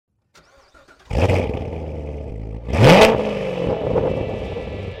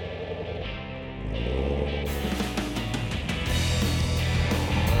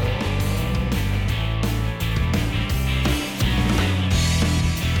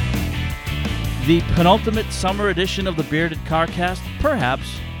The penultimate summer edition of the Bearded Carcast,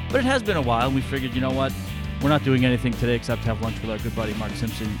 perhaps, but it has been a while, and we figured, you know what, we're not doing anything today except have lunch with our good buddy Mark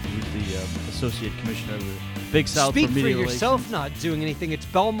Simpson, who's the Associate Commissioner of the Big South Speak for Media for yourself Relations. not doing anything. It's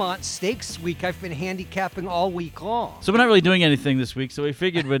Belmont Stakes week. I've been handicapping all week long. So we're not really doing anything this week, so we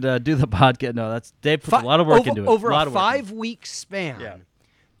figured we'd do the podcast. No, that's Dave put a lot of work into it. Over a 5-week span. Yeah.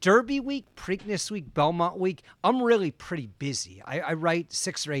 Derby week, Preakness week, Belmont week, I'm really pretty busy. I write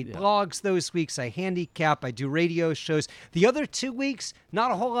 6 or 8 blogs those weeks. I handicap. I do radio shows. The other 2 weeks, not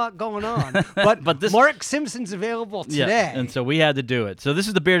a whole lot going on. But Mark Simpson's available today. Yeah, and so we had to do it. So this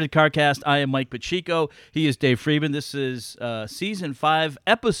is the Bearded Carcast. I am Mike Pacheco. He is Dave Friedman. This is Season 5,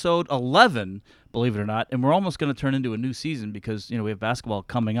 Episode 11, believe it or not. And we're almost going to turn into a new season because, we have basketball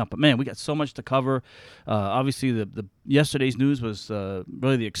coming up. But, man, we got so much to cover. Obviously, the yesterday's news was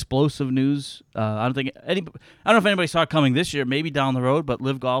really the explosive news. I don't know if anybody saw it coming this year, maybe down the road, but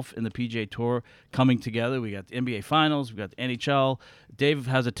Live Golf and the PGA Tour coming together. We got the NBA Finals. We got the NHL. Dave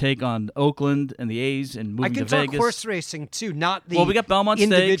has a take on Oakland and the A's and moving to Vegas. I can talk horse racing, too, not the we got Belmont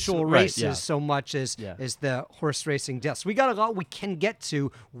individual Stakes. races Right, yeah. so much as the horse racing deaths. We got a lot we can get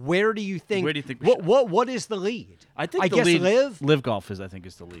to. Where do you think what is the lead? I think the lead, Live Golf is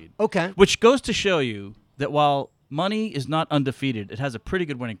the lead. Okay. Which goes to show you that while money is not undefeated, it has a pretty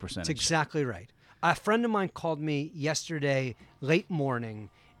good winning percentage. That's exactly right. A friend of mine called me yesterday late morning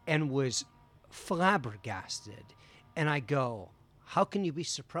and was flabbergasted. And I go, how can you be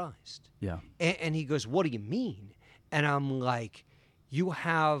surprised? Yeah. And he goes, what do you mean? And I'm like, you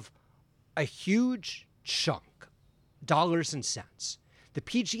have a huge chunk, dollars and cents. The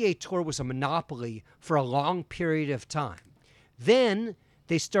PGA Tour was a monopoly for a long period of time. Then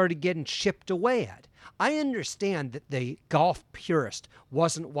they started getting chipped away at. I understand that the golf purist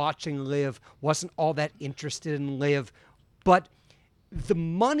wasn't watching Live, wasn't all that interested in Live, but the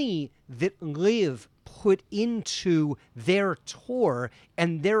money that Live put into their tour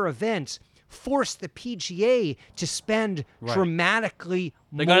and their events forced the PGA to spend dramatically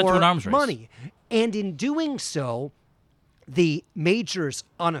more money. And in doing so, the majors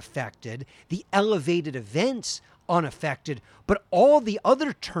unaffected, the elevated events unaffected, but all the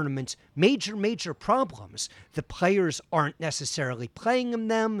other tournaments, major problems. The players aren't necessarily playing in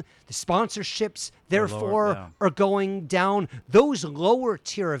them. The sponsorships, therefore, are going down. Those lower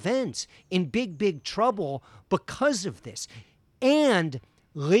tier events in big trouble because of this. And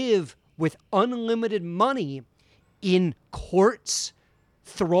Live with unlimited money in courts,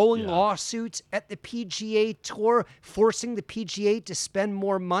 throwing lawsuits at the PGA Tour, forcing the PGA to spend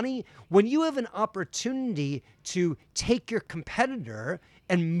more money. When you have an opportunity to take your competitor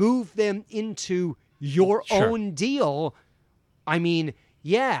and move them into your own deal, I mean,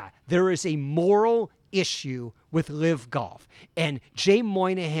 there is a moral issue with Live Golf. And Jay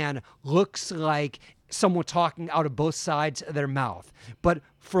Moynihan looks like someone talking out of both sides of their mouth. But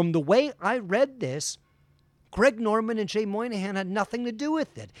from the way I read this, Greg Norman and Jay Moynihan had nothing to do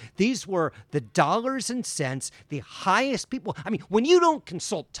with it. These were the dollars and cents, the highest people. I mean, when you don't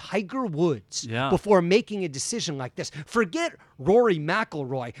consult Tiger Woods before making a decision like this, forget Rory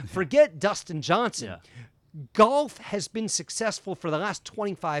McIlroy, forget Dustin Johnson. Yeah. Golf has been successful for the last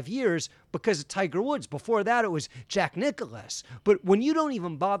 25 years because of Tiger Woods. Before that, it was Jack Nicklaus. But when you don't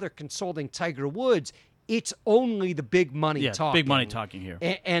even bother consulting Tiger Woods, it's only the big money talking. Big money talking here.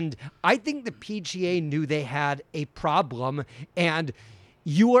 And I think the PGA knew they had a problem, and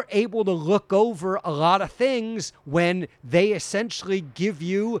you are able to look over a lot of things when they essentially give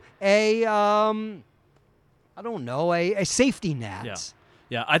you a safety net.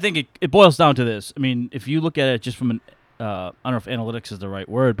 Yeah, I think it boils down to this. I mean, if you look at it just from I don't know if analytics is the right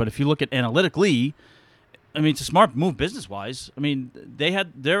word, but if you look at analytically, I mean, it's a smart move business-wise. I mean, they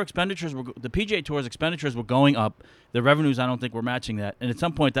had their expenditures the PGA Tour's expenditures were going up. Their revenues, I don't think, were matching that. And at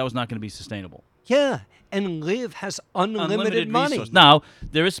some point, that was not going to be sustainable. Yeah, and Live has unlimited money. Resource. Now,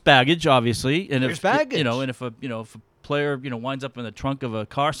 there is baggage, obviously. And There's baggage. And if a player, winds up in the trunk of a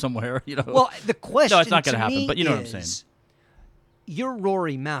car somewhere, Well, the question no, it's not going to happen, but you know what I'm saying. You're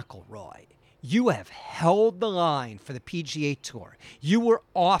Rory McIlroy. You have held the line for the PGA Tour. You were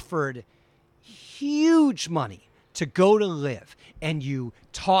offered huge money to go to Live, and you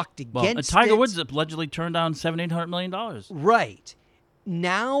talked against it. Tiger Woods allegedly turned down $700-800 million. Right.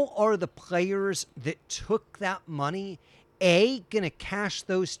 Now are the players that took that money, A, going to cash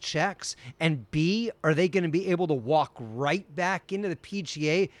those checks, and B, are they going to be able to walk right back into the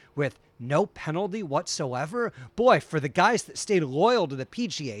PGA with no penalty whatsoever? Boy, for the guys that stayed loyal to the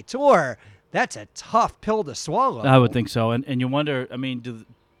PGA Tour, that's a tough pill to swallow. I would think so. And you wonder, I mean, do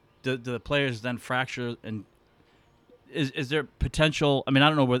the players then fracture? And is there potential? I mean, I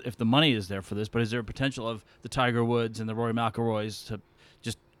don't know if the money is there for this, but is there a potential of the Tiger Woods and the Rory McIlroys to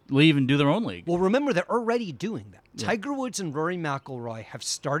just leave and do their own league? Well, remember, they're already doing that. Yeah. Tiger Woods and Rory McIlroy have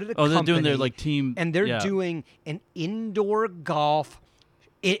started a company. They're doing their like team, and they're doing an indoor golf.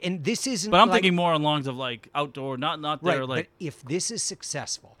 And this isn't. But I'm thinking more on lines of like outdoor, not right, there like. But if this is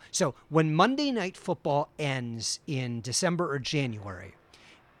successful, so when Monday Night Football ends in December or January,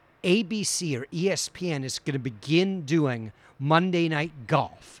 ABC or ESPN is going to begin doing Monday Night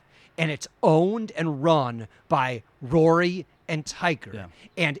Golf, and it's owned and run by Rory and Tiger, Yeah.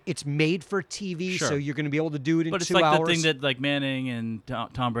 and it's made for TV, Sure. so you're going to be able to do it in 2 hours. But it's like the thing that like Manning and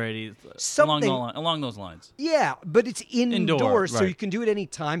Tom Brady, along those lines. Yeah, but it's indoors, so right. you can do it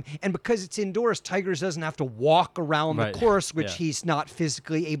anytime. And because it's indoors, Tiger doesn't have to walk around Right. the course, which Yeah. he's not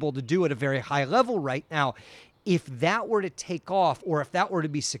physically able to do at a very high level right now. If that were to take off, or if that were to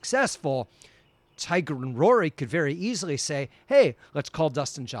be successful, Tiger and Rory could very easily say, hey, let's call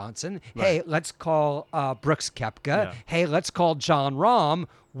Dustin Johnson. Right. Hey, let's call Brooks Koepka. Yeah. Hey, let's call John Rahm.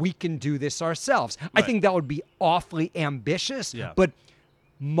 We can do this ourselves. I Right. think that would be awfully ambitious, Yeah. but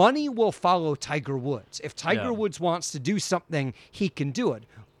money will follow Tiger Woods. If Tiger Yeah. Woods wants to do something, he can do it.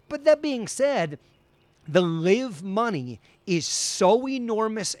 But that being said, the live money is so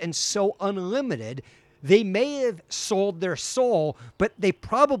enormous and so unlimited. They may have sold their soul, but they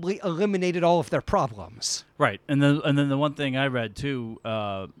probably eliminated all of their problems. Right, and then the one thing I read too,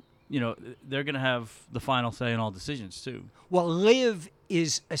 they're going to have the final say in all decisions too. Well, Live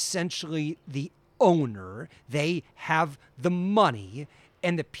is essentially the owner. They have the money,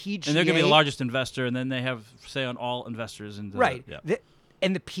 and the PGA... And they're going to be the largest investor, and then they have say on all investors. Right. Yeah.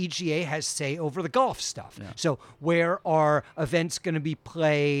 And the PGA has say over the golf stuff. Yeah. So where are events going to be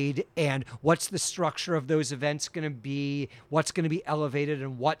played, and what's the structure of those events going to be, what's going to be elevated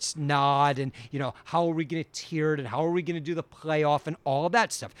and what's not, and how are we going to tier it, and how are we going to do the playoff and all of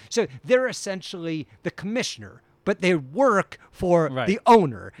that stuff. So they're essentially the commissioner, but they work for Right. the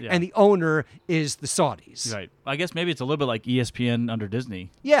owner, Yeah. and the owner is the Saudis. Right. I guess maybe it's a little bit like ESPN under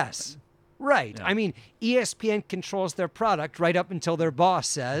Disney. Yes. Right. Yeah. I mean, ESPN controls their product right up until their boss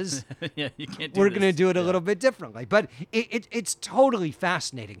says, Yeah, you can't do we're this. going to do it a Yeah. little bit differently. But it's totally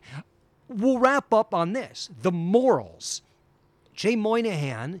fascinating. We'll wrap up on this. The morals. Jay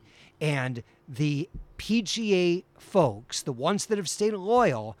Moynihan and the PGA folks, the ones that have stayed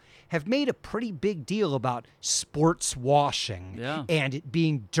loyal, have made a pretty big deal about sports washing Yeah. and it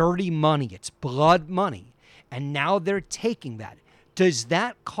being dirty money. It's blood money. And now they're taking that. Does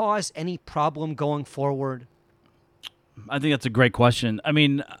that cause any problem going forward? I think that's a great question. I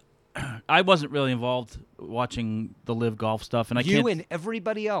mean, I wasn't really involved watching the live golf stuff, and And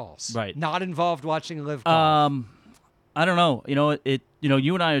everybody else, Right. not involved watching live golf. I don't know.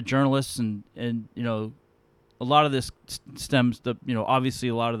 You and I are journalists, and a lot of this stems to obviously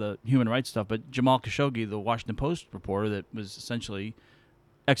a lot of the human rights stuff. But Jamal Khashoggi, the Washington Post reporter, that was essentially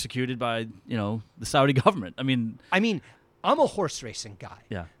executed by the Saudi government. I mean, I'm a horse racing guy.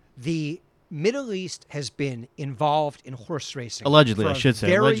 yeah. The Middle East has been involved in horse racing Allegedly, for I should say,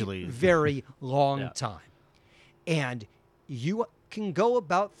 very, allegedly. very long Yeah. time. And you can go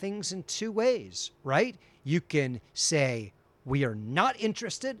about things in two ways, right? You can say, we are not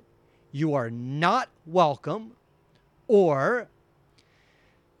interested, you are not welcome, or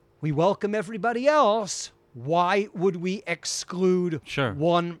we welcome everybody else. Why would we exclude Sure.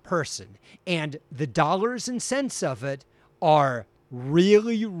 one person? And the dollars and cents of it are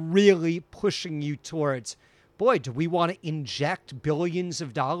really, really pushing you towards, boy, do we want to inject billions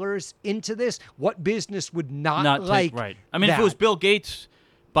of dollars into this? What business would not like right? I mean, if it that? was Bill Gates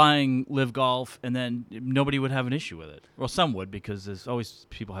buying live golf, and then nobody would have an issue with it. Well, some would, because there's always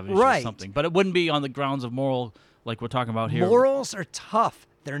people have an issue with Right. something, but it wouldn't be on the grounds of moral, like we're talking about here. Morals are tough.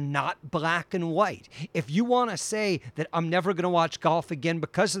 They're not black and white. If you want to say that I'm never going to watch golf again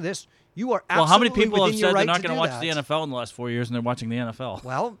because of this, you are Well, absolutely how many people have within your said they're right not to going to do watch that. the NFL in the last 4 years, and they're watching the NFL?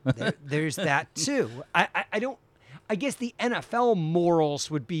 Well, there's that too. I guess the NFL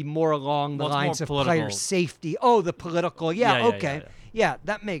morals would be more along the Well, it's more lines of political. player safety. Oh, the political. Yeah, Yeah, okay. Yeah,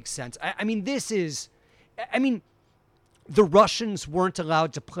 that makes sense. I mean, the Russians weren't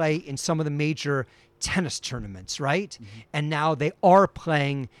allowed to play in some of the major tennis tournaments, right? Mm-hmm. And now they are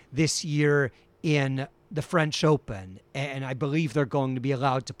playing this year in the French Open, and I believe they're going to be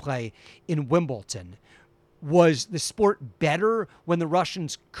allowed to play in Wimbledon. Was the sport better when the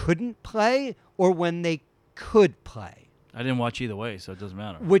Russians couldn't play or when they could play? I didn't watch either way, so it doesn't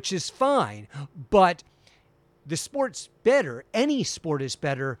matter. Which is fine, but the sport's better. Any sport is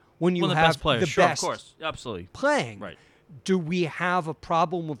better when you One of the have best players, the sure, best of course, absolutely. playing. Right. Do we have a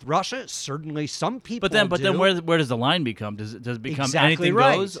problem with Russia? Certainly some people But then do. where does the line become? Does it become Exactly anything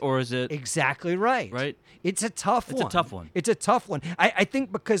right. goes, or is it Exactly right. right? It's a tough one. It's a tough one. It's a tough one. I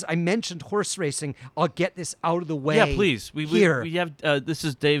think because I mentioned horse racing, I'll get this out of the way. Yeah, please. We have this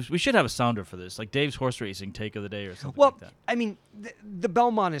is Dave's. We should have a sounder for this, like Dave's horse racing take of the day or something like that. I mean, the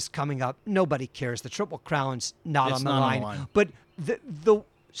Belmont is coming up. Nobody cares. The Triple Crown's not on the line. But the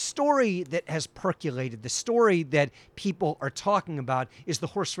story that has percolated, the story that people are talking about, is the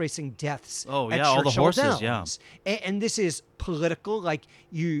horse racing deaths at all the Churchill horses, Downs. And this is political, like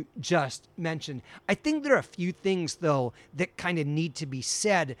you just mentioned. I think there are a few things, though, that kind of need to be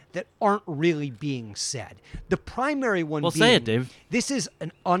said that aren't really being said. The primary one being, say it, Dave. This is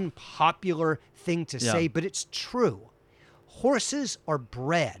an unpopular thing to say, but it's true. Horses are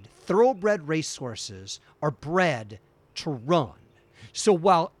bred, thoroughbred racehorses are bred to run. So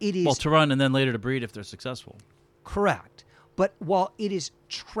while it is... Well, to run and then later to breed if they're successful. Correct. But while it is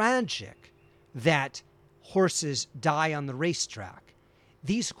tragic that horses die on the racetrack,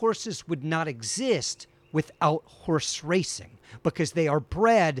 these horses would not exist without horse racing because they are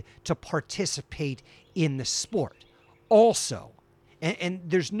bred to participate in the sport. Also, and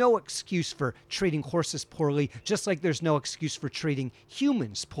there's no excuse for treating horses poorly, just like there's no excuse for treating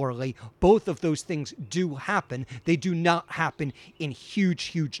humans poorly. Both of those things do happen. They do not happen in huge,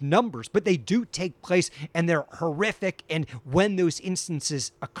 huge numbers, but they do take place, and they're horrific. And when those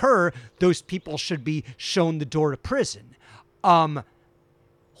instances occur, those people should be shown the door to prison.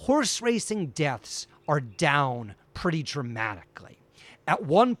 Horse racing deaths are down pretty dramatically. At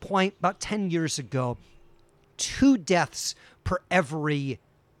one point, about 10 years ago, 2 deaths per every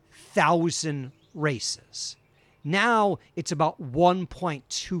 1,000 races. Now it's about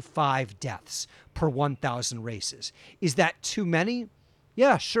 1.25 deaths per 1,000 races. Is that too many?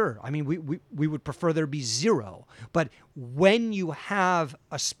 Yeah, sure. I mean, we would prefer there be 0. But when you have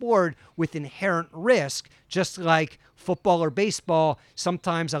a sport with inherent risk, just like football or baseball,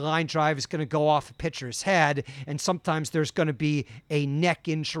 sometimes a line drive is going to go off a pitcher's head, and sometimes there's going to be a neck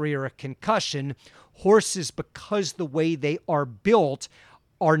injury or a concussion. Horses, because the way they are built,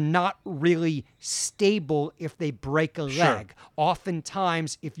 are not really stable if they break a leg.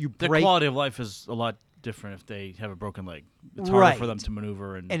 Oftentimes, if you break... Their quality of life is a lot different if they have a broken leg. It's harder for them to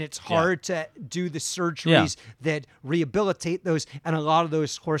maneuver. And it's hard to do the surgeries that rehabilitate those, and a lot of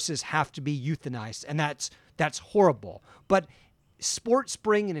those horses have to be euthanized, and that's horrible. But sports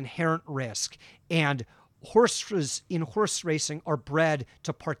bring an inherent risk, and horses in horse racing are bred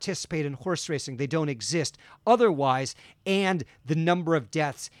to participate in horse racing. They don't exist otherwise, and the number of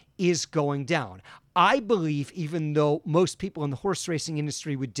deaths is going down. I believe, even though most people in the horse racing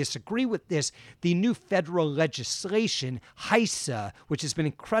industry would disagree with this, the new federal legislation, HISA, which has been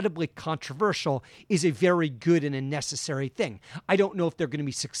incredibly controversial, is a very good and a necessary thing. I don't know if they're going to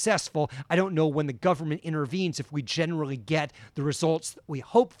be successful. I don't know when the government intervenes if we generally get the results that we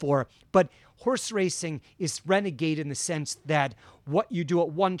hope for, but horse racing is renegade in the sense that what you do at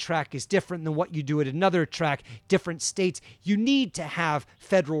one track is different than what you do at another track, different states. You need to have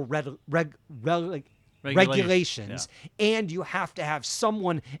federal regulations, and you have to have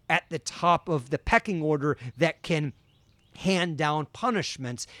someone at the top of the pecking order that can hand down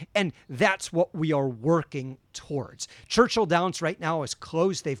punishments, and that's what we are working towards. Churchill Downs right now is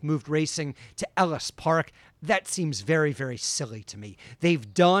closed. They've moved racing to Ellis Park. That seems very, very silly to me.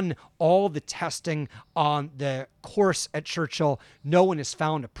 They've done all the testing on the course at Churchill. No one has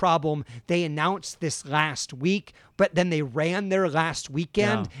found a problem. They announced this last week, but then they ran there last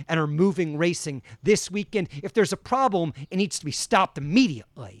weekend and are moving racing this weekend. If there's a problem, it needs to be stopped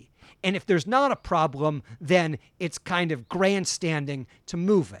immediately. And if there's not a problem, then it's kind of grandstanding to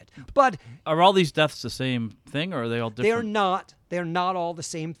move it. But are all these deaths the same thing, or are they all different? They are not. They're not all the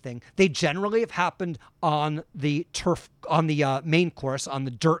same thing. They generally have happened on the turf, on the main course, on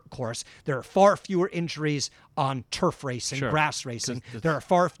the dirt course. There are far fewer injuries on turf racing, grass racing. There are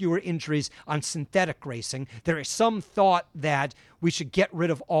far fewer injuries on synthetic racing. There is some thought that we should get rid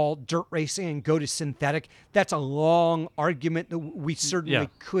of all dirt racing and go to synthetic. That's a long argument that we certainly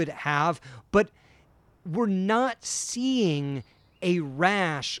could have, but we're not seeing a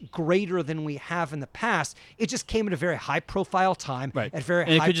rash greater than we have in the past. It just came at a very high-profile time. Right. At very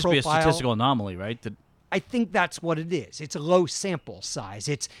and high it could just profile, be a statistical anomaly, right? I think that's what it is. It's a low sample size.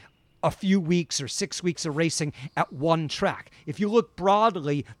 It's a few weeks or 6 weeks of racing at one track. If you look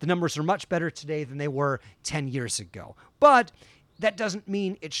broadly, the numbers are much better today than they were 10 years ago. But that doesn't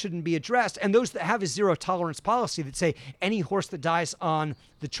mean it shouldn't be addressed. And those that have a zero-tolerance policy that say any horse that dies on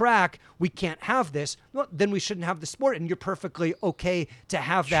the track, we can't have this, well, then we shouldn't have the sport, and you're perfectly okay to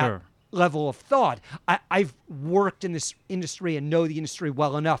have that level of thought. I've worked in this industry and know the industry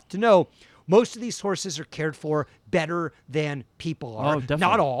well enough to know most of these horses are cared for better than people are. Oh, definitely.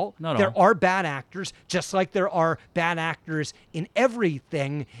 Not all. Not there all. are bad actors, just like there are bad actors in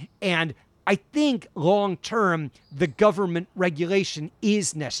everything. And I think long term, the government regulation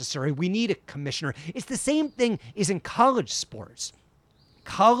is necessary. We need a commissioner. It's the same thing as in college sports.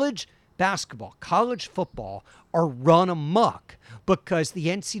 College basketball, college football are run amok because the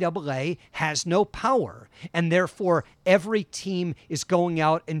NCAA has no power, and therefore every team is going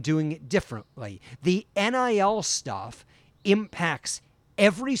out and doing it differently. The NIL stuff impacts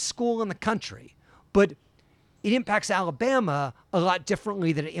every school in the country, but it impacts Alabama a lot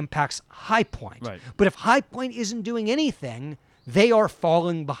differently than it impacts High Point. Right. But if High Point isn't doing anything, they are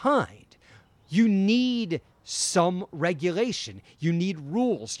falling behind. You need some regulation. You need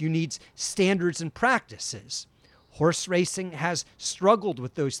rules. You need standards and practices. Horse racing has struggled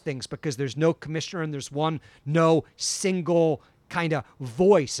with those things because there's no commissioner and there's no single kind of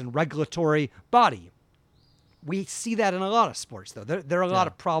voice and regulatory body. We see that in a lot of sports, though. There are a lot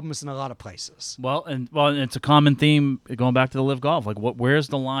of problems in a lot of places. Well, and it's a common theme going back to the Live Golf. Like, where's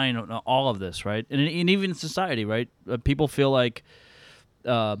the line on all of this, right? And even in society, right? People feel like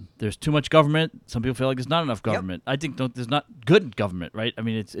there's too much government. Some people feel like there's not enough government. Yep. I think there's not good government, right? I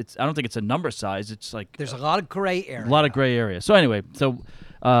mean, it's. I don't think it's a number size. It's like there's a lot of gray area. A lot of gray area. So anyway,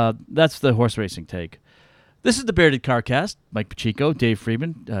 that's the horse racing take. This is the Bearded Carcast. Mike Pacheco, Dave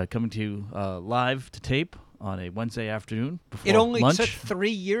Friedman, coming to you live to tape on a Wednesday afternoon before lunch. It only lunch. took 3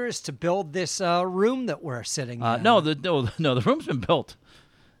 years to build this room that we're sitting in. No, the room's been built.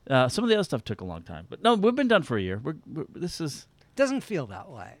 Some of the other stuff took a long time, but no, we've been done for a year. This is. Doesn't feel that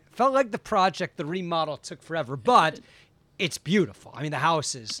way. Felt like the remodel took forever, but it's beautiful. I mean, the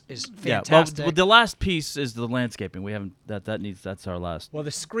house is fantastic. Yeah, well, the last piece is the landscaping. We haven't that's our last. Well,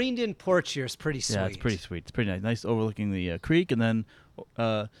 the screened-in porch here is pretty sweet. Yeah, it's pretty sweet. It's pretty nice overlooking the creek, and then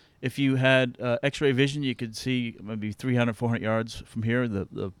if you had X-ray vision, you could see maybe 300, 400 yards from here,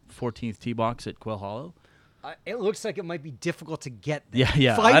 the 14th tee box at Quail Hollow. It looks like it might be difficult to get there.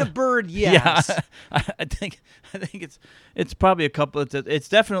 Yeah. Find a bird, yes. Yeah, I think it's probably a couple. It's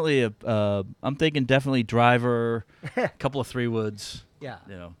definitely I'm thinking definitely driver, a couple of 3-woods. Yeah,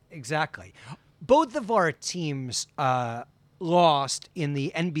 you know. Exactly. Both of our teams lost in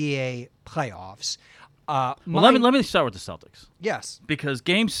the NBA playoffs. Well, let me start with the Celtics. Yes, because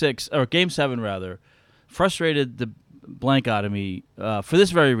Game 7 rather, frustrated the blank out of me for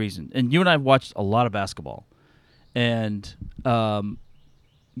this very reason. And you and I have watched a lot of basketball. And I'm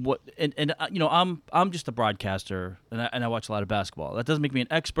just a broadcaster, and I watch a lot of basketball. That doesn't make me an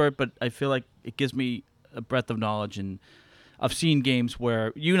expert, but I feel like it gives me a breadth of knowledge. And I've seen games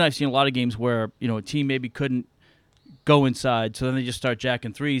where you and I've seen a lot of games where a team maybe couldn't go inside, so then they just start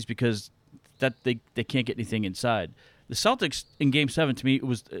jacking threes because that they can't get anything inside. The Celtics in Game 7 to me it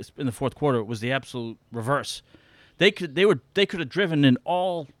was in the fourth quarter. It was the absolute reverse. They could have driven in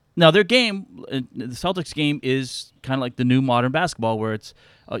all. Now, their game, the Celtics game, is kind of like the new modern basketball where it's,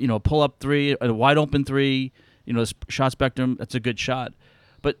 a pull-up three, a wide-open three, shot spectrum, that's a good shot.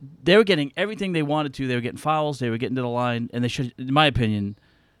 But they were getting everything they wanted to. They were getting fouls. They were getting to the line. And they should, in my opinion,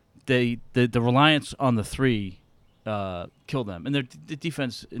 the reliance on the three killed them. And the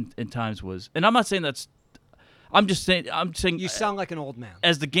defense in times was, and I'm not saying that's, I'm saying you sound like an old man.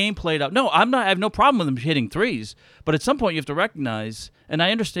 As the game played out, I have no problem with them hitting threes, but at some point you have to recognize, and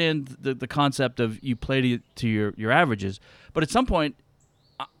I understand the concept of you play to your averages, but at some point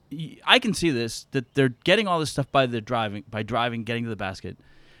I can see this, that they're getting all this stuff by driving, getting to the basket,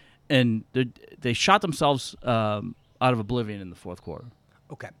 and they shot themselves out of oblivion in the fourth quarter.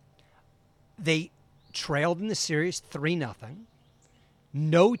 Okay. They trailed in the series 3-0.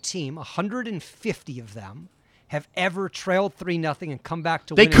 No team, 150 of them, have ever trailed 3-0 and come back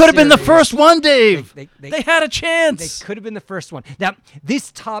to win. They could have been the first one, Dave. They had a chance. They could have been the first one. Now,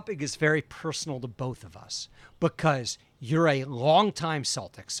 this topic is very personal to both of us because you're a longtime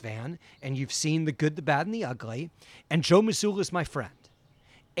Celtics fan and you've seen the good, the bad, and the ugly. And Joe Mazzulla is my friend.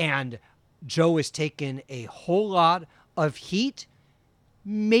 And Joe has taken a whole lot of heat,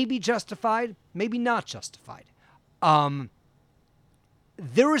 maybe justified, maybe not justified. There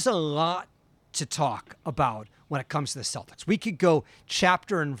is a lot to talk about when it comes to the Celtics. We could go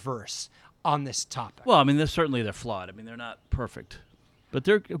chapter and verse on this topic. Well, I mean, they're flawed. I mean, they're not perfect, but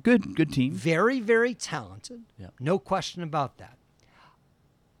they're a good team. Very, very talented. Yeah. No question about that.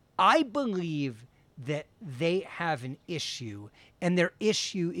 I believe that they have an issue, and their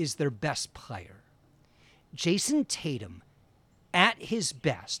issue is their best player. Jason Tatum, at his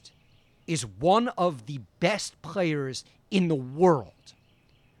best, is one of the best players in the world.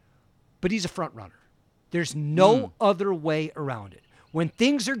 but he's a front runner. There's no other way around it. When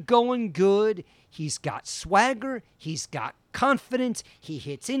things are going good, he's got swagger, he's got confidence, he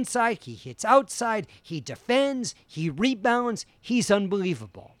hits inside, he hits outside, he defends, he rebounds, he's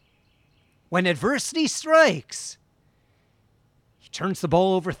unbelievable. When adversity strikes, he turns the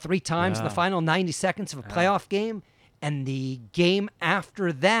ball over 3 times in the final 90 seconds of a playoff game, and the game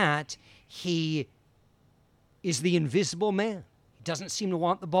after that, he is the invisible man. He doesn't seem to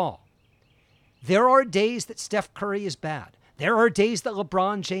want the ball. There are days that Steph Curry is bad. There are days that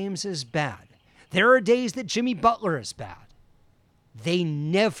LeBron James is bad. There are days that Jimmy Butler is bad. They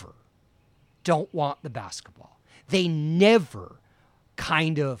never don't want the basketball. They never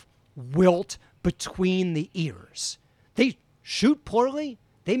kind of wilt between the ears. They shoot poorly.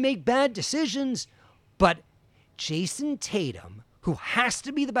 They make bad decisions. But Jason Tatum, who has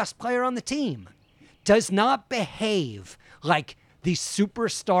to be the best player on the team, does not behave like the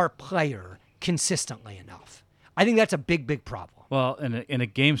superstar player consistently enough. I think that's a big, big problem. Well, in a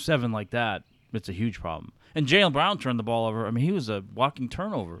game 7 like that, it's a huge problem. And Jaylen Brown turned the ball over. I mean, he was a walking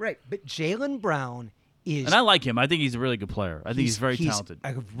turnover. Right, but Jaylen Brown is... And I like him. I think he's a really good player. I think he's very talented.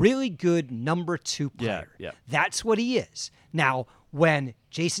 He's a really good number 2 player. Yeah. That's what he is. Now, when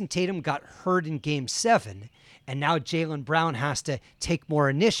Jason Tatum got hurt in game 7, and now Jaylen Brown has to take more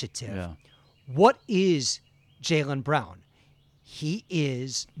initiative, what is Jaylen Brown? He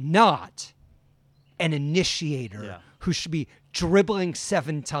is not an initiator who should be dribbling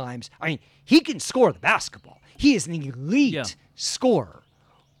 7 times. I mean, he can score the basketball. He is an elite scorer.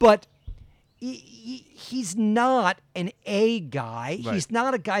 But he's not an A guy. Right. He's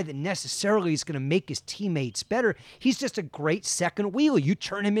not a guy that necessarily is going to make his teammates better. He's just a great second wheel. You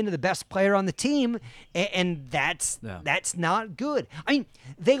turn him into the best player on the team, and that's not good. I mean,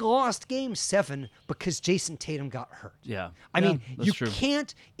 they lost game 7 because Jason Tatum got hurt. I mean, you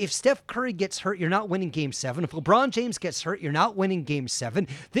can't, if Steph Curry gets hurt, you're not winning game 7. If LeBron James gets hurt, you're not winning game 7.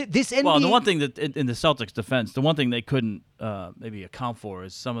 This NBA... Well, the one thing that, in the Celtics' defense, the one thing they couldn't maybe account for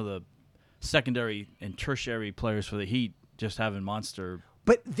is some of the secondary and tertiary players for the Heat just having monster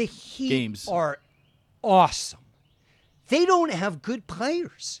But the Heat games. Are awesome. They don't have good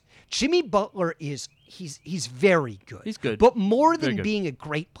players. Jimmy Butler he's very good. He's good. But more than being a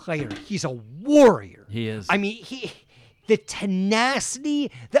great player, he's a warrior. He is. I mean, the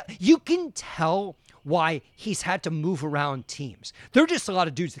tenacity that you can tell why he's had to move around teams. There are just a lot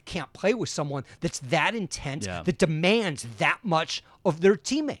of dudes that can't play with someone that's that intense, that demands that much of their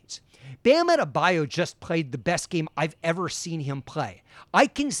teammates. Bam Adebayo just played the best game I've ever seen him play. I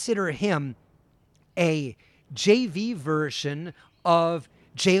consider him a JV version of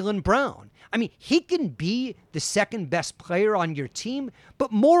Jaylen Brown. I mean, he can be the second best player on your team,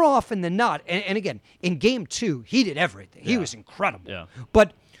 but more often than not, and again, in game 2, he did everything. He was incredible.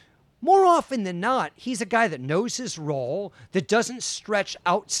 But more often than not, he's a guy that knows his role, that doesn't stretch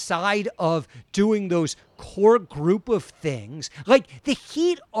outside of doing those core group of things. Like, the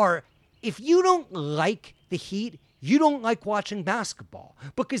Heat are... If you don't like the Heat, you don't like watching basketball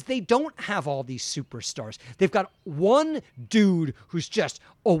because they don't have all these superstars. They've got one dude who's just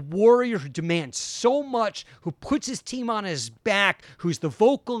a warrior who demands so much, who puts his team on his back, who's the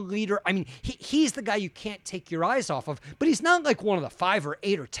vocal leader. I mean, he's the guy you can't take your eyes off of, but he's not like one of the 5 or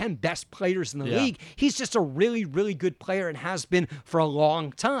 8 or 10 best players in the league. He's just a really, really good player and has been for a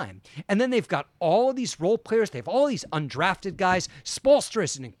long time. And then they've got all of these role players. They have all these undrafted guys. Spoelstra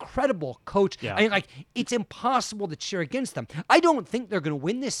is an incredible coach. I mean, like, it's impossible to cheer against them. I don't think they're going to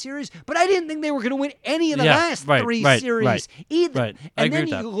win this series, but I didn't think they were going to win any of the last 3 series either. And then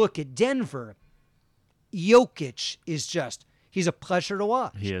you look at Denver, Jokic is just, he's a pleasure to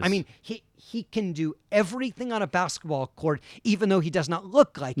watch. He is. I mean, he can do everything on a basketball court, even though he does not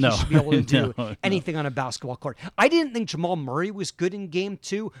look like he should be able to do anything on a basketball court. I didn't think Jamal Murray was good in game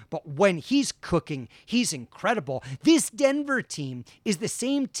 2, but when he's cooking, he's incredible. This Denver team is the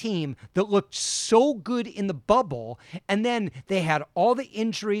same team that looked so good in the bubble, and then they had all the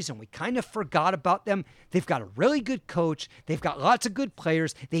injuries, and we kind of forgot about them. They've got a really good coach. They've got lots of good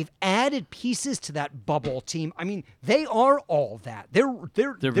players. They've added pieces to that bubble team. I mean, they are all that. They're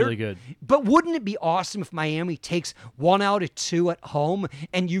really good. But wouldn't it be awesome if Miami takes 1 out of 2 at home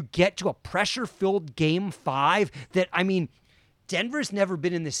and you get to a pressure-filled game 5 that, I mean, Denver's never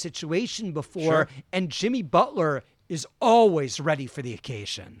been in this situation before, and Jimmy Butler is always ready for the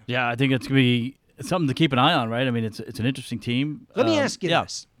occasion. Yeah, I think it's going to be something to keep an eye on, right? I mean, it's an interesting team. Let me ask you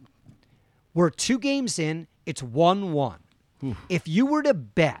this. We're 2 games in. It's 1-1. If you were to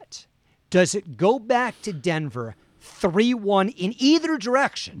bet, does it go back to Denver 3-1 in either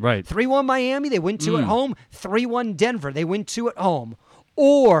direction? Right. 3-1 Miami, they win 2 at home. 3-1 Denver, they win 2 at home.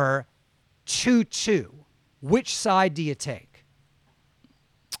 Or 2-2. Which side do you take?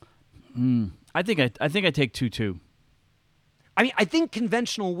 I think I take 2-2. I mean, I think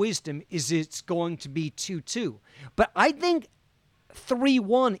conventional wisdom is it's going to be 2-2. But I think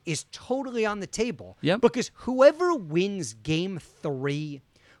 3-1 is totally on the table. Yep. Because whoever wins game 3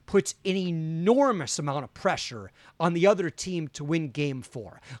 puts an enormous amount of pressure on the other team to win game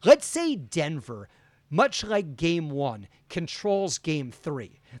 4. Let's say Denver, much like game 1, controls game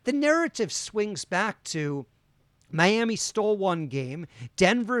 3. The narrative swings back to Miami stole one game.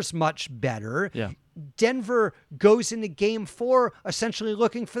 Denver's much better. Yeah. Denver goes into game 4 essentially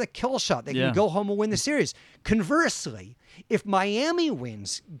looking for the kill shot. They can go home and win the series. Conversely, if Miami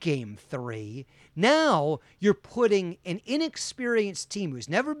wins game 3, now you're putting an inexperienced team who's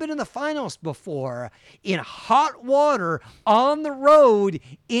never been in the finals before in hot water on the road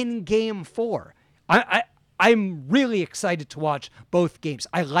in game 4. I'm really excited to watch both games.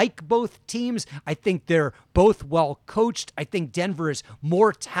 I like both teams. I think they're both well coached. I think Denver is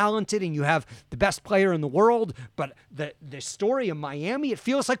more talented and you have the best player in the world. But the story of Miami, it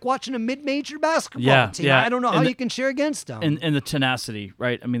feels like watching a mid-major basketball team. Yeah. I don't know how you can cheer against them. And the tenacity,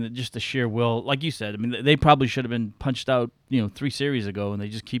 right? I mean, just the sheer will. Like you said, I mean, they probably should have been punched out, 3 series ago, and they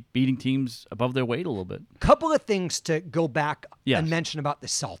just keep beating teams above their weight a little bit. Couple of things to go back and mention about the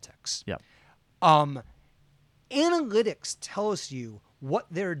Celtics. Yeah. Analytics tells you what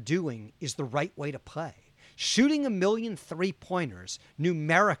they're doing is the right way to play. Shooting 1 million three-pointers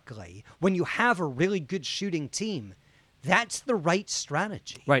numerically when you have a really good shooting team, that's the right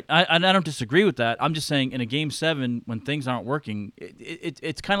strategy. Right. I don't disagree with that. I'm just saying in a Game 7, when things aren't working,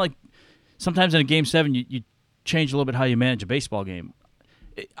 it's kind of like sometimes in a Game 7, you change a little bit how you manage a baseball game.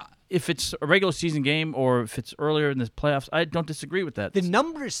 If it's a regular season game or if it's earlier in the playoffs, I don't disagree with that. The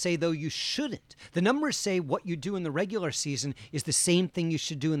numbers say, though, you shouldn't. The numbers say what you do in the regular season is the same thing you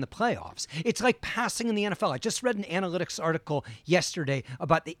should do in the playoffs. It's like passing in the NFL. I just read an analytics article yesterday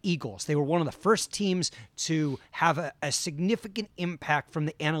about the Eagles. They were one of the first teams to have a significant impact from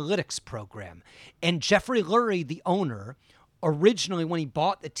the analytics program. And Jeffrey Lurie, the owner, originally, when he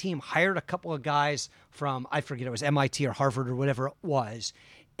bought the team, hired a couple of guys from, I forget, it was MIT or Harvard or whatever it was,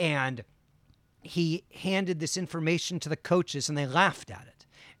 and he handed this information to the coaches, and they laughed at it.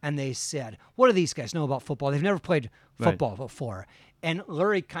 And they said, what do these guys know about football? They've never played football before. And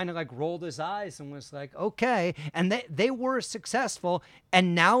Lurie kind of like rolled his eyes and was like, okay. And they were successful,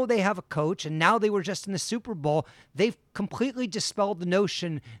 and now they have a coach, and now they were just in the Super Bowl. They've completely dispelled the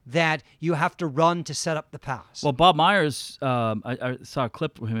notion that you have to run to set up the pass. Well, Bob Myers, I saw a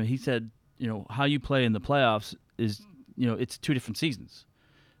clip with him, and he said, how you play in the playoffs is, it's 2 different seasons.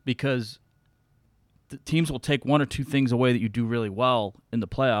 Because the teams will take 1 or 2 things away that you do really well in the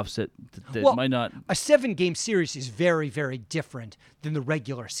playoffs that might not. A 7-game series is very, very different than the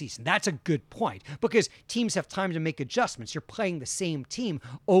regular season. That's a good point because teams have time to make adjustments. You're playing the same team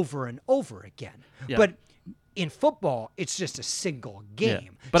over and over again. Yeah. But in football, it's just a single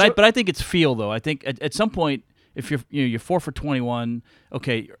game. Yeah. But I think it's feel though. I think at some point, if you're 4 for 21,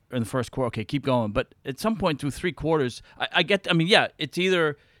 okay, in the first quarter, okay, keep going. But at some point through 3 quarters, it's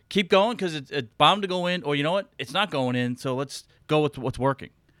either keep going because it's bound to go in, or you know what, it's not going in, so let's go with what's working.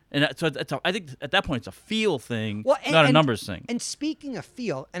 And so I think at that point it's a feel thing, not a numbers thing. And speaking of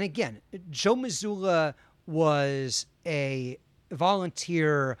feel, and again, Joe Mazzulla was a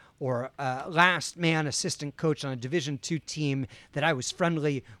volunteer or last man assistant coach on a Division II team that I was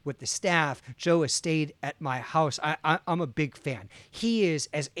friendly with the staff. Joe has stayed at my house. I'm a big fan. He is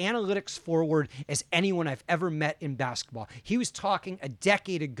as analytics forward as anyone I've ever met in basketball. He was talking a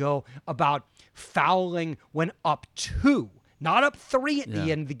decade ago about fouling when up 2. Not up 3 at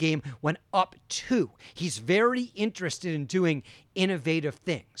the end of the game, when up 2. He's very interested in doing innovative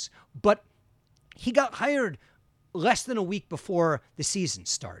things. But he got hired less than a week before the season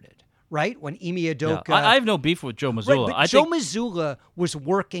started, right? When Ime Udoka... Yeah. I have no beef with Joe Mazzulla. Right, but Joe Mazzulla was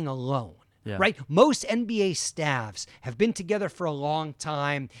working alone, right? Most NBA staffs have been together for a long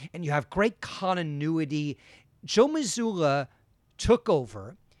time, and you have great continuity. Joe Mazzulla took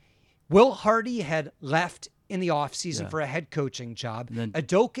over. Will Hardy had left in the offseason for a head coaching job.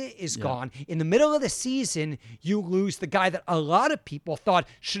 Udoka is gone. In the middle of the season, you lose the guy that a lot of people thought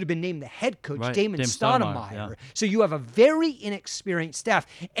should have been named the head coach, Damon Stoudemire. Yeah. So you have a very inexperienced staff.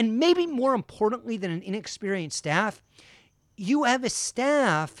 And maybe more importantly than an inexperienced staff, you have a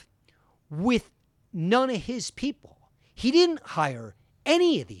staff with none of his people. He didn't hire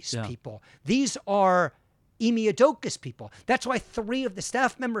any of these people. These are Ime Udoka's people. That's why 3 of the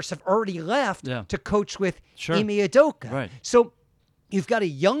staff members have already left to coach with Ime Udoka. Right. So you've got a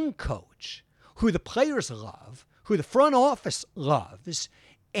young coach who the players love, who the front office loves,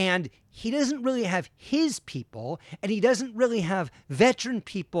 and he doesn't really have his people, and he doesn't really have veteran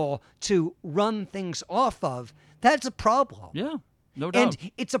people to run things off of. That's a problem. Yeah, no doubt.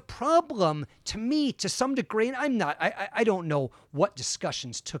 And it's a problem to me to some degree, and I don't know what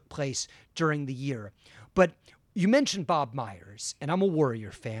discussions took place during the year, but you mentioned Bob Myers, and I'm a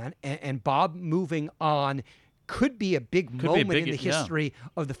Warrior fan, and Bob moving on could be a big moment in the history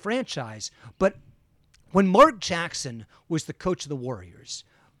of the franchise. But when Mark Jackson was the coach of the Warriors,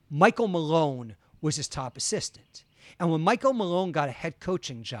 Michael Malone was his top assistant. And when Michael Malone got a head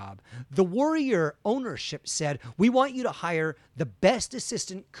coaching job, the Warrior ownership said, we want you to hire the best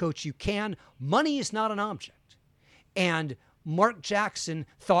assistant coach you can. Money is not an object. And Mark Jackson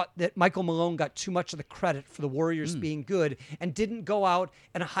thought that Michael Malone got too much of the credit for the Warriors being good and didn't go out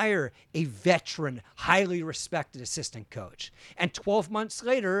and hire a veteran, highly respected assistant coach. And 12 months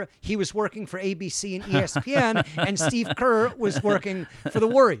later, he was working for ABC and ESPN, and Steve Kerr was working for the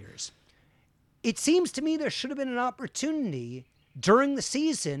Warriors. It seems to me there should have been an opportunity during the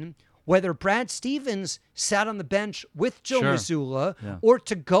season, whether Brad Stevens sat on the bench with Joe Mazzulla or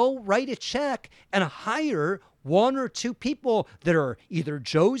to go write a check and hire one or two people that are either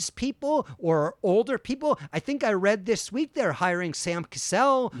Joe's people or older people. I think I read this week they're hiring Sam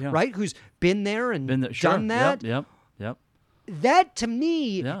Cassell, right, who's been there and done that. Yep. That to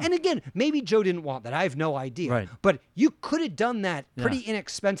me, and again, maybe Joe didn't want that. I have no idea. Right. But you could have done that pretty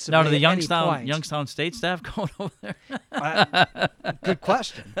inexpensively. Now, to the Youngstown Youngstown State staff going over there? Good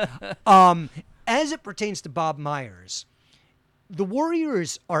question. As it pertains to Bob Myers, the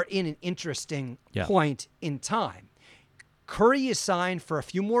Warriors are in an interesting point in time. Curry is signed for a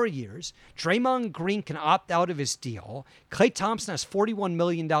few more years. Draymond Green can opt out of his deal. Klay Thompson has $41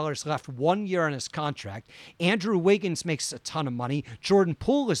 million left, 1 year on his contract. Andrew Wiggins makes a ton of money. Jordan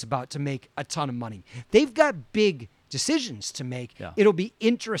Poole is about to make a ton of money. They've got big decisions to make. Yeah. It'll be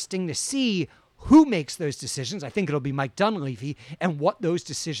interesting to see who makes those decisions. I think it'll be Mike Dunleavy, and what those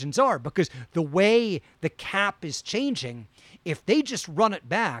decisions are, because the way the cap is changing, if they just run it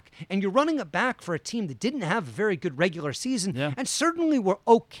back, and you're running it back for a team that didn't have a very good regular season, and certainly were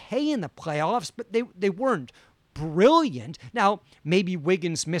okay in the playoffs, but they weren't brilliant. Now, maybe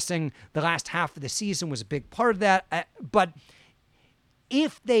Wiggins missing the last half of the season was a big part of that, but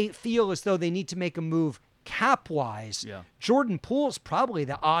if they feel as though they need to make a move cap-wise, Jordan Poole's probably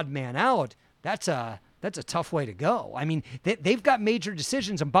the odd man out. That's a tough way to go. I mean, they've got major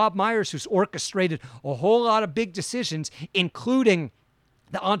decisions, and Bob Myers, who's orchestrated a whole lot of big decisions, including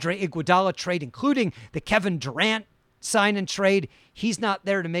the Andre Iguodala trade, including the Kevin Durant sign and trade, he's not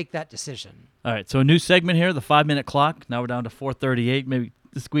there to make that decision. All right, so a new segment here, the 5-minute clock. Now we're down to 4:38. Maybe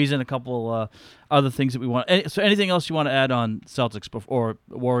squeeze in a couple other things that we want. So anything else you want to add on Celtics or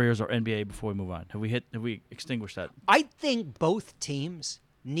Warriors or NBA before we move on? Have we extinguished that? I think both teams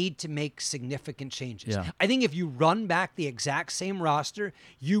need to make significant changes. Yeah. I think if you run back the exact same roster,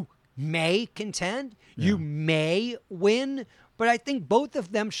 you may contend, you may win, but I think both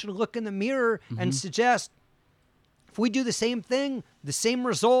of them should look in the mirror and suggest, if we do the same thing, the same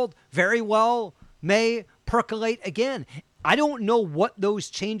result very well may percolate again. I don't know what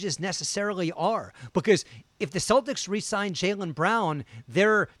those changes necessarily are, because if the Celtics re-sign Jaylen Brown,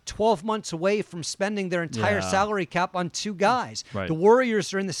 they're 12 months away from spending their entire salary cap on two guys. Right. The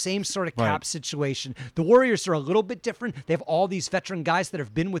Warriors are in the same sort of cap situation. The Warriors are a little bit different. They have all these veteran guys that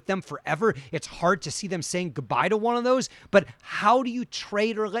have been with them forever. It's hard to see them saying goodbye to one of those. But how do you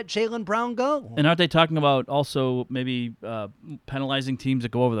trade or let Jaylen Brown go? And aren't they talking about also maybe penalizing teams that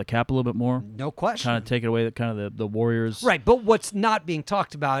go over the cap a little bit more? No question. Kind of take it away, the Warriors. Right, but what's not being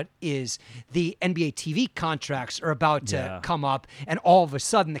talked about is the NBA TV contracts are about to come up, and all of a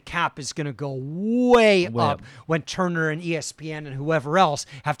sudden the cap is going to go way up when Turner and ESPN and whoever else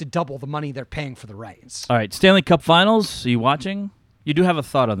have to double the money they're paying for the rights. All right, Stanley Cup Finals. Are you watching? You do have a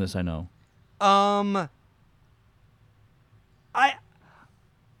thought on this, I know. My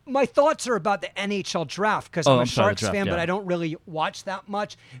thoughts are about the NHL draft, because I'm a Sharks fan, but I don't really watch that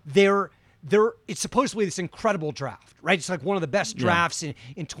much. It's supposedly this incredible draft, right? It's like one of the best drafts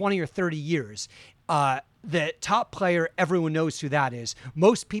in 20 or 30 years. The top player, everyone knows who that is.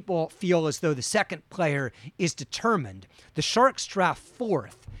 Most people feel as though the second player is determined. The Sharks draft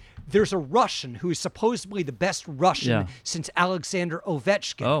fourth. There's a Russian who is supposedly the best Russian since Alexander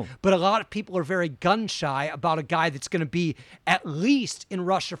Ovechkin. But a lot of people are very gun-shy about a guy that's going to be at least in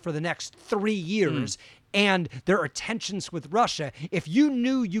Russia for the next 3 years. And there are tensions with Russia. If you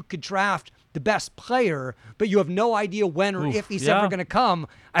knew you could draft the best player, but you have no idea when or if he's ever going to come,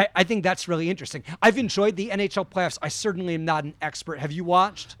 I think that's really interesting. I've enjoyed the NHL playoffs. I certainly am not an expert. Have you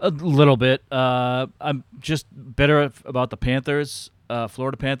watched? A little bit. I'm just bitter about the Panthers.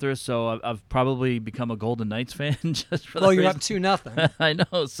 Florida Panthers, so I've probably become a Golden Knights fan just for that Well, you're reason. up 2-0. I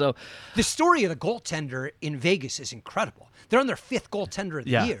know. So The story of the goaltender in Vegas is incredible. They're on their 5th goaltender of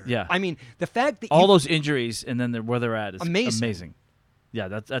the year. yeah. I mean, the fact that all those injuries and then where they're at is Amazing. amazing. Yeah,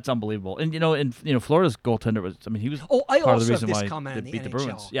 that's unbelievable. And Florida's goaltender was. I mean, he was. I part of also the have reason this why comment they on the beat the NHL.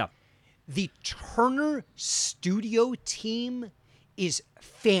 Bruins. Yeah. The Turner studio team is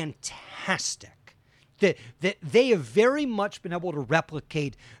fantastic. That they have very much been able to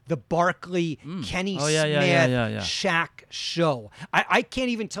replicate the Barkley, Kenny Smith, Shaq show. I can't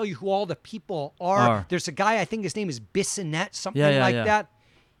even tell you who all the people are. There's a guy, I think his name is Bissonnette, something like that.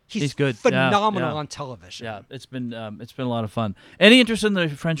 He's good. Phenomenal on television. Yeah, it's been a lot of fun. Any interest in the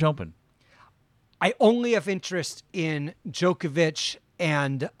French Open? I only have interest in Djokovic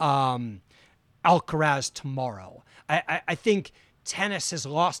and Alcaraz tomorrow. I think tennis has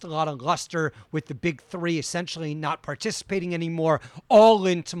lost a lot of luster with the big three essentially not participating anymore. All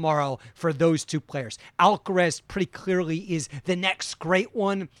in tomorrow for those two players. Alcaraz pretty clearly is the next great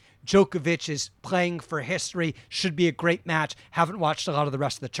one. Djokovic is playing for history. Should be a great match. Haven't watched a lot of the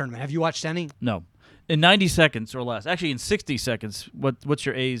rest of the tournament. Have you watched any? No. In 90 seconds or less. Actually, in 60 seconds, what's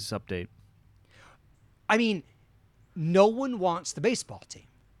your A's update? I mean, no one wants the baseball team,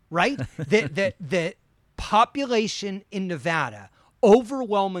 right? The population in Nevada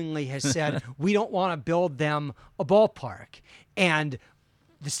overwhelmingly has said, we don't want to build them a ballpark. And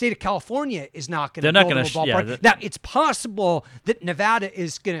the state of California is not going to build them a ballpark. Now, it's possible that Nevada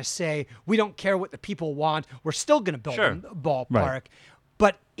is going to say, we don't care what the people want. We're still going to build them a ballpark. Right.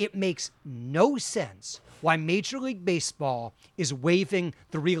 But it makes no sense why Major League Baseball is waiving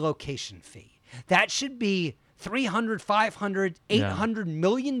the relocation fee. That should be $300, $500, $800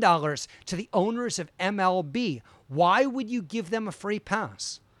 million to the owners of MLB. Why would you give them a free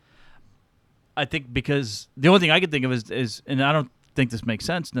pass? I think because the only thing I can think of is and I don't think this makes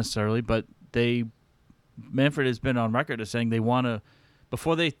sense necessarily, but Manfred has been on record as saying they want to,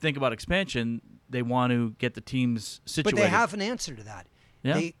 before they think about expansion, they want to get the teams situated. But they have an answer to that.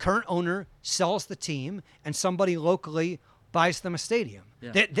 Yeah. The current owner sells the team, and somebody locally buys them a stadium.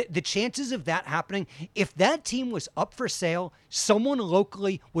 Yeah. The chances of that happening, if that team was up for sale, someone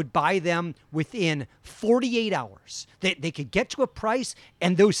locally would buy them within 48 hours. They could get to a price,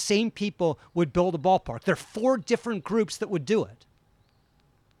 and those same people would build a ballpark. There are 4 different groups that would do it.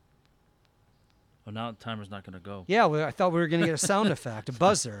 Oh, now the timer's not going to go. Yeah, I thought we were going to get a sound effect, a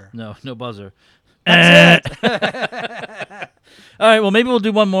buzzer. No buzzer. That's it. All right, well, maybe we'll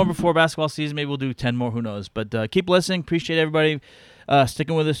do one more before basketball season. Maybe we'll do 10 more. Who knows? But keep listening. Appreciate everybody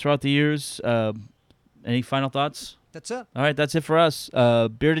sticking with us throughout the years. Any final thoughts? That's it. All right, that's it for us.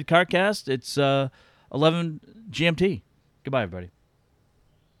 Bearded Carcast. It's 11 GMT. Goodbye, everybody.